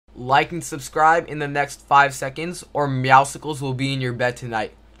like and subscribe in the next 5 seconds, or Meowsicles will be in your bed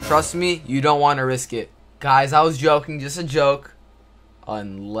tonight. Trust me, you don't want to risk it. Guys, I was joking, just a joke.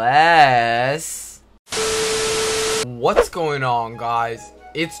 Unless... What's going on, guys?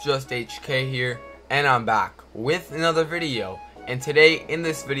 It's JustHK here, and I'm back with another video. And today, in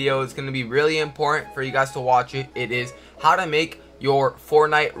this video, it's going to be really important for you guys to watch it. It is how to make your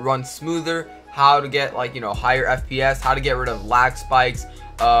Fortnite run smoother, how to get, like, higher FPS, how to get rid of lag spikes.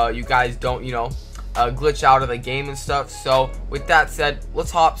 You guys don't, glitch out of the game and stuff. So with that said, let's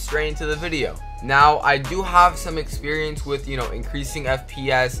hop straight into the video. Now, I do have some experience with, increasing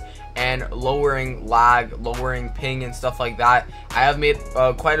FPS and lowering lag, lowering ping and stuff like that. I have made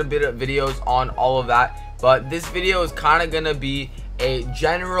quite a bit of videos on all of that, but this video is kind of gonna be a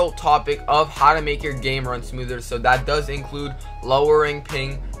general topic of how to make your game run smoother. So that does include lowering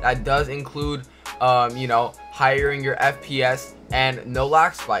ping, that does include hiring your FPS and no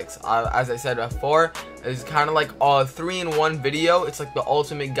lag spikes. As I said before, it's kind of like a 3-in-1 video. It's like the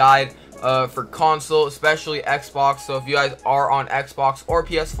ultimate guide for console, especially Xbox. So if you guys are on Xbox or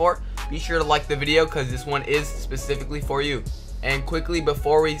PS4, be sure to like the video because this one is specifically for you. And quickly,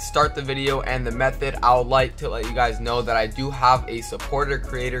 before we start the video and the method, I would like to let you guys know that I do have a supporter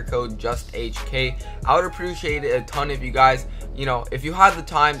creator code, JustHK. I would appreciate it a ton if you guys, if you have the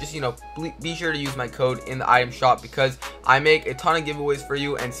time, just, be sure to use my code in the item shop, because I make a ton of giveaways for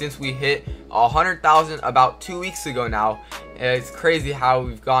you. And since we hit 100,000 about 2 weeks ago now, it's crazy how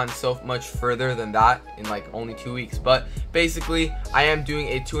we've gone so much further than that in like only 2 weeks. But basically, I am doing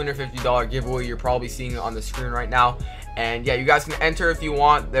a $250 giveaway. You're probably seeing it on the screen right now. And yeah, you guys can enter if you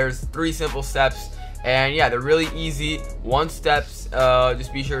want. There's 3 simple steps, and yeah, they're really easy 1 steps.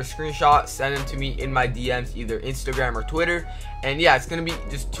 Just be sure to screenshot, send them to me in my DMs, either Instagram or Twitter. And yeah, it's gonna be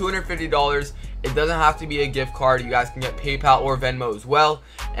just $250. It doesn't have to be a gift card. You guys can get PayPal or Venmo as well.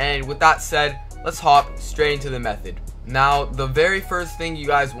 And with that said, let's hop straight into the method. Now, the very first thing you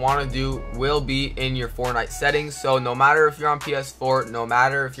guys want to do will be in your Fortnite settings. So no matter if you're on PS4, no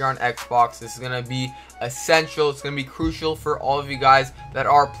matter if you're on Xbox, this is going to be essential. It's going to be crucial for all of you guys that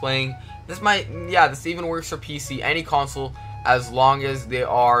are playing. This even works for PC, any console, as long as they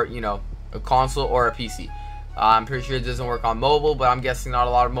are, a console or a PC. I'm pretty sure it doesn't work on mobile, but I'm guessing not a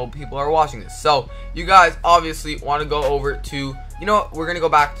lot of mobile people are watching this. So you guys obviously want to go over to, we're going to go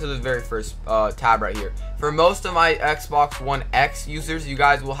back to the very first tab right here. For most of my Xbox One X users, you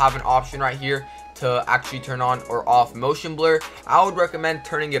guys will have an option right here to actually turn on or off motion blur. I would recommend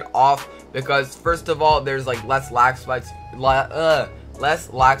turning it off because, first of all, there's like less lag spikes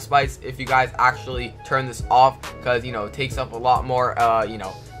if you guys actually turn this off, because it takes up a lot more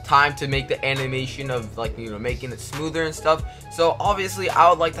time to make the animation of, like, making it smoother and stuff. So obviously I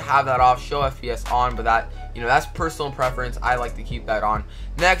would like to have that off, show FPS on, but that, that's personal preference. I like to keep that on.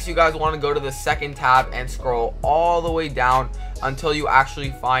 Next, you guys want to go to the second tab and scroll all the way down until you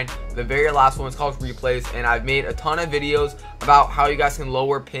actually find the very last one. It's called replays, and I've made a ton of videos about how you guys can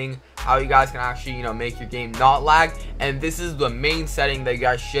lower ping, how you guys can actually, make your game not lag. And this is the main setting that you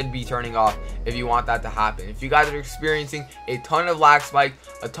guys should be turning off if you want that to happen. If you guys are experiencing a ton of lag spike,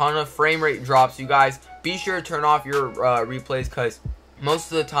 a ton of frame rate drops, you guys be sure to turn off your replays, because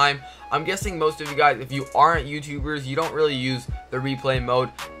most of the time, I'm guessing most of you guys, if you aren't YouTubers, you don't really use the replay mode,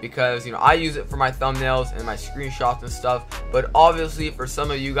 because I use it for my thumbnails and my screenshots and stuff. But obviously, for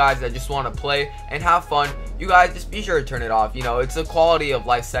some of you guys that just want to play and have fun, you guys just be sure to turn it off. It's a quality of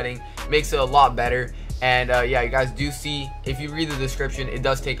life setting, makes it a lot better. And yeah, you guys do see, if you read the description, it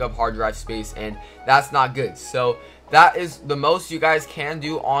does take up hard drive space, and that's not good. So that is the most you guys can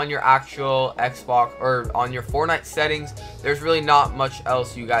do on your actual Xbox or on your Fortnite settings. There's really not much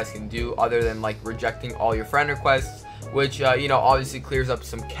else you guys can do other than like rejecting all your friend requests, which obviously clears up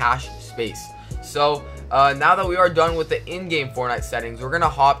some cache space. So now that we are done with the in-game Fortnite settings, we're gonna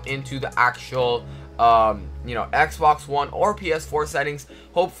hop into the actual Xbox One or PS4 settings.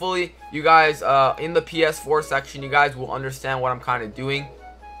 Hopefully you guys in the PS4 section, you guys will understand what I'm kind of doing.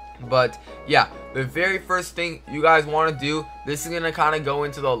 But yeah, the very first thing you guys want to do, this is going to kind of go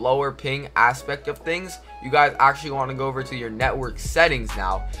into the lower ping aspect of things. You guys actually want to go over to your network settings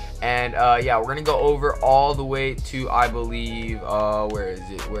now. And yeah, we're going to go over all the way to, I believe, where is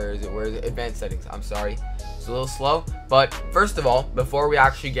it? Advanced settings. I'm sorry. It's a little slow. But first of all, before we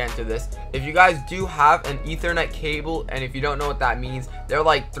actually get into this, if you guys do have an Ethernet cable, and if you don't know what that means, they're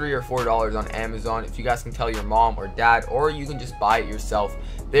like $3 or $4 on Amazon. If you guys can tell your mom or dad, or you can just buy it yourself.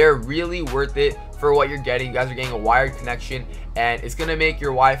 they're really worth it for what you're getting. You guys are getting a wired connection, and it's gonna make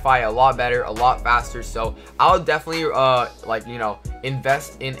your Wi-Fi a lot better, a lot faster. So I would definitely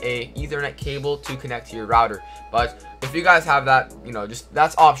invest in a Ethernet cable to connect to your router. But if you guys have that, just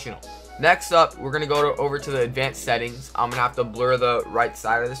that's optional. Next up, we're gonna go over to the advanced settings. I'm gonna have to blur the right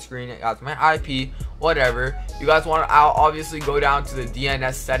side of the screen. That's my IP, whatever. You guys want to obviously go down to the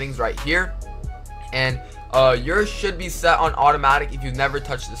DNS settings right here, and yours should be set on automatic if you've never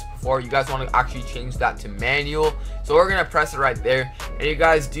touched this before. You guys want to actually change that to manual, so we're gonna press it right there, and you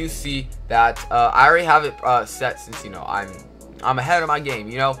guys do see that I already have it set, since I'm ahead of my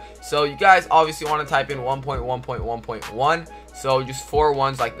game, so you guys obviously want to type in 1.1.1.1, so just 4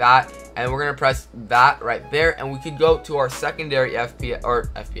 ones like that, and we're gonna press that right there, and we could go to our secondary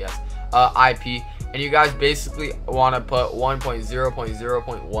FPS IP, and you guys basically want to put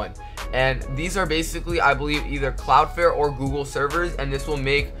 1.0.0.1, and these are basically, I believe, either Cloudflare or Google servers, and this will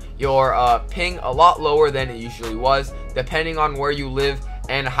make your ping a lot lower than it usually was, depending on where you live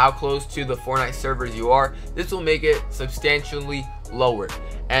and how close to the Fortnite servers you are. This will make it substantially lower,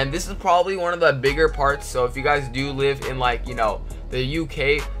 and this is probably one of the bigger parts. So if you guys do live in the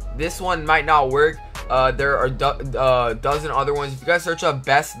UK, this one might not work. There are a dozen other ones. If you guys search up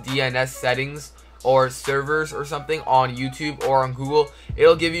best DNS settings or servers or something on YouTube or on Google,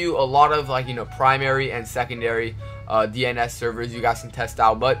 it'll give you a lot of primary and secondary DNS servers you guys can test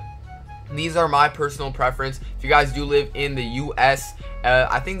out. But these are my personal preference. If you guys do live in the US,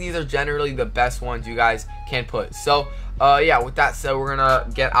 I think these are generally the best ones you guys can put. So yeah, with that said, we're gonna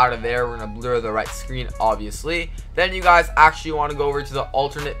get out of there. We're gonna blur the right screen, obviously. Then you guys actually want to go over to the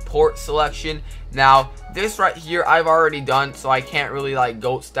alternate port selection. Now this right here I've already done, so I can't really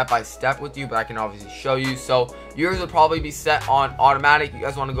go step by step with you, but I can obviously show you. So yours will probably be set on automatic. You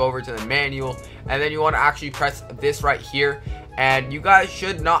guys want to go over to the manual, and then you want to actually press this right here, and you guys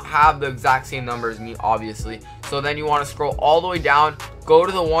should not have the exact same number as me, obviously. So then you want to scroll all the way down, go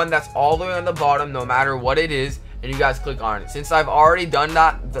to the one that's all the way on the bottom, no matter what it is, and you guys click on it. Since I've already done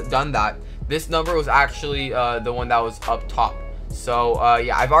that, this number was actually the one that was up top. So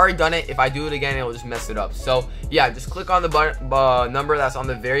yeah, I've already done it. If I do it again, it will just mess it up. So yeah, just click on the number that's on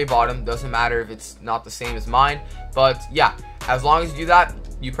the very bottom. Doesn't matter if it's not the same as mine, but yeah, as long as you do that,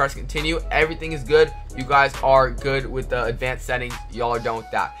 you press continue, everything is good. You guys are good with the advanced settings. Y'all are done with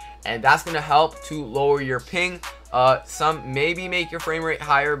that, and that's gonna help to lower your ping. Some maybe make your frame rate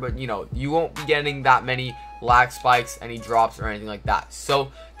higher, but you won't be getting that many lag spikes, any drops, or anything like that.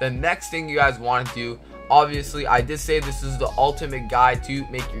 So the next thing you guys want to do, obviously I did say this is the ultimate guide to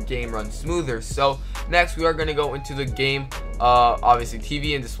make your game run smoother. So next we are going to go into the game, obviously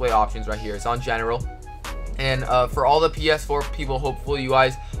TV and display options right here. It's on general, and for all the PS4 people, hopefully you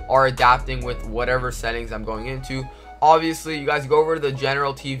guys are adapting with whatever settings I'm going into. Obviously you guys go over to the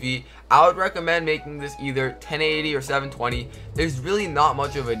general TV. I would recommend making this either 1080 or 720. There's really not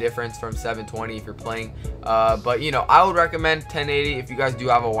much of a difference from 720 if you're playing, but I would recommend 1080 if you guys do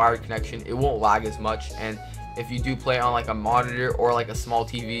have a wired connection. It won't lag as much, and if you do play on a monitor or a small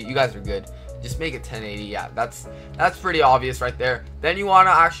TV, you guys are good. Just make it 1080. Yeah, that's pretty obvious right there. Then you want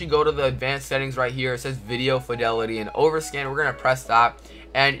to actually go to the advanced settings right here. It says video fidelity and overscan. We're gonna press that,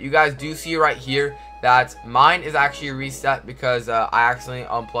 and you guys do see right here that mine is actually reset because I accidentally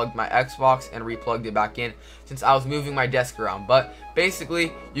unplugged my Xbox and replugged it back in since I was moving my desk around. But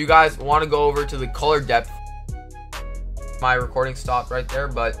basically, you guys want to go over to the color depth. My recording stopped right there,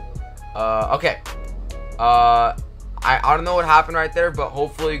 but okay. I don't know what happened right there, but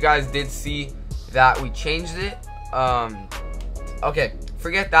hopefully you guys did see that we changed it. Okay,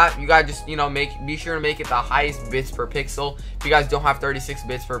 forget that. You guys just be sure to make it the highest bits per pixel. If you guys don't have 36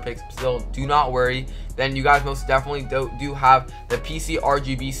 bits per pixel, do not worry. Then you guys most definitely do have the PC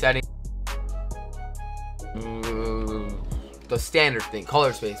RGB setting, the standard thing,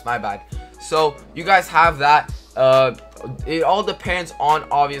 color space, my bad. So you guys have that. It all depends on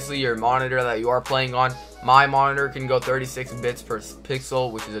obviously your monitor that you are playing on. My monitor can go 36 bits per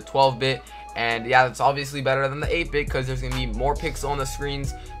pixel, which is a 12-bit. And yeah, it's obviously better than the 8-bit because there's going to be more pixel on the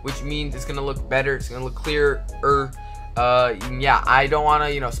screens, which means it's going to look better, it's going to look clearer. Yeah, I don't want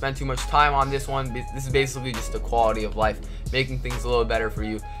to spend too much time on this one. This is basically just the quality of life, making things a little better for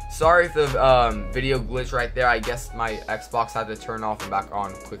you. Sorry if the video glitched right there. I guess my Xbox had to turn off and back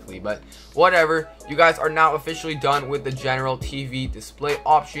on quickly, but whatever. You guys are now officially done with the general TV display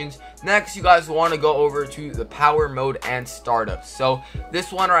options. Next, you guys want to go over to the power mode and startup. So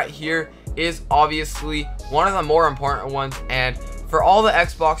this one right here is obviously one of the more important ones, and for all the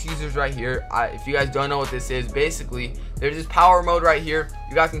Xbox users right here, if you guys don't know what this is, basically there's this power mode right here.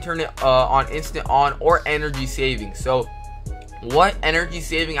 You guys can turn it on instant on or energy saving. So what energy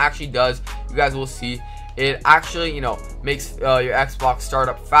saving actually does, you guys will see. It actually, you know, makes your Xbox start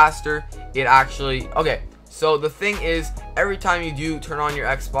up faster. It actually, okay, so the thing is, every time you do turn on your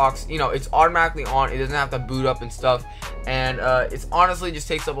Xbox, you know, it's automatically on. It doesn't have to boot up and stuff. And it's honestly just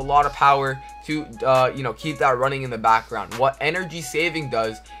takes up a lot of power to, you know, keep that running in the background. What energy saving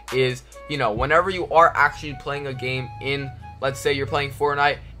does is, you know, whenever you are actually playing a game in, let's say you're playing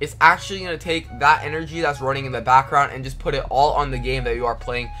Fortnite, it's actually going to take that energy that's running in the background and just put it all on the game that you are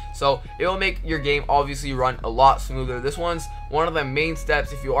playing. So it will make your game obviously run a lot smoother. This one's one of the main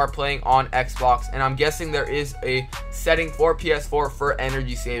steps if you are playing on Xbox, and I'm guessing there is a setting for PS4 for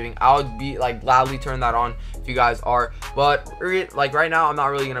energy saving. I would be like gladly turn that on if you guys are, but like right now I'm not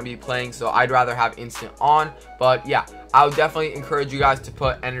really going to be playing, so I'd rather have instant on. But yeah, I would definitely encourage you guys to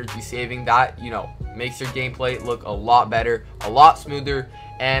put energy saving. That, you know, makes your gameplay look a lot better, a lot smoother,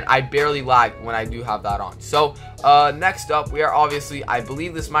 and I barely lag when I do have that on. So next up, we are obviously, I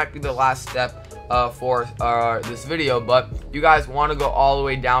believe this might be the last step for this video, but you guys want to go all the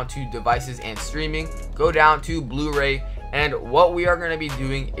way down to devices and streaming, go down to Blu-ray, and what we are going to be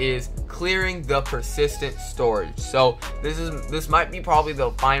doing is clearing the persistent storage. So this might be probably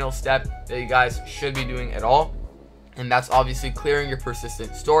the final step that you guys should be doing at all, and that's obviously clearing your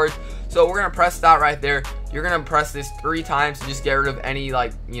persistent storage. So we're gonna press that right there. You're gonna press this 3 times to just get rid of any,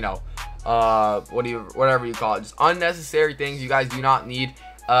 like, you know, whatever you call it, just unnecessary things you guys do not need.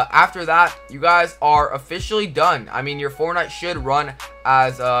 After that, you guys are officially done. I mean, your Fortnite should run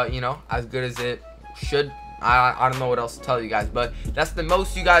as you know, as good as it should. I don't know what else to tell you guys, but that's the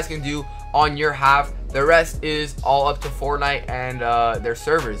most you guys can do on your half. The rest is all up to Fortnite and their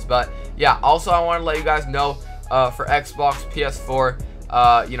servers. But yeah, also I want to let you guys know, for Xbox,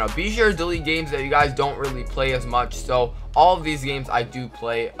 PS4, you know, be sure to delete games that you guys don't really play as much. So all of these games I do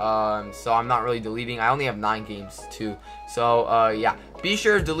play, so I'm not really deleting. I only have 9 games too. So yeah, be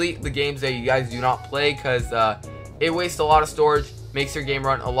sure to delete the games that you guys do not play, because it wastes a lot of storage, makes your game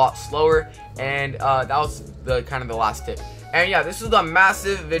run a lot slower. And that was the kind of the last tip. And yeah, this was a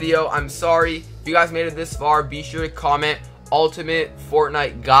massive video. I'm sorry if you guys made it this far. Be sure to comment Ultimate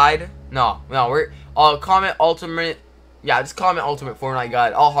Fortnite Guide. Comment Ultimate. Yeah, just comment Ultimate Fortnite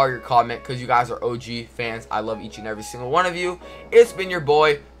Guide. I'll heart your comment because you guys are OG fans. I love each and every single one of you. It's been your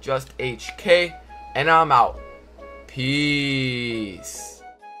boy, JustHK, and I'm out. Peace.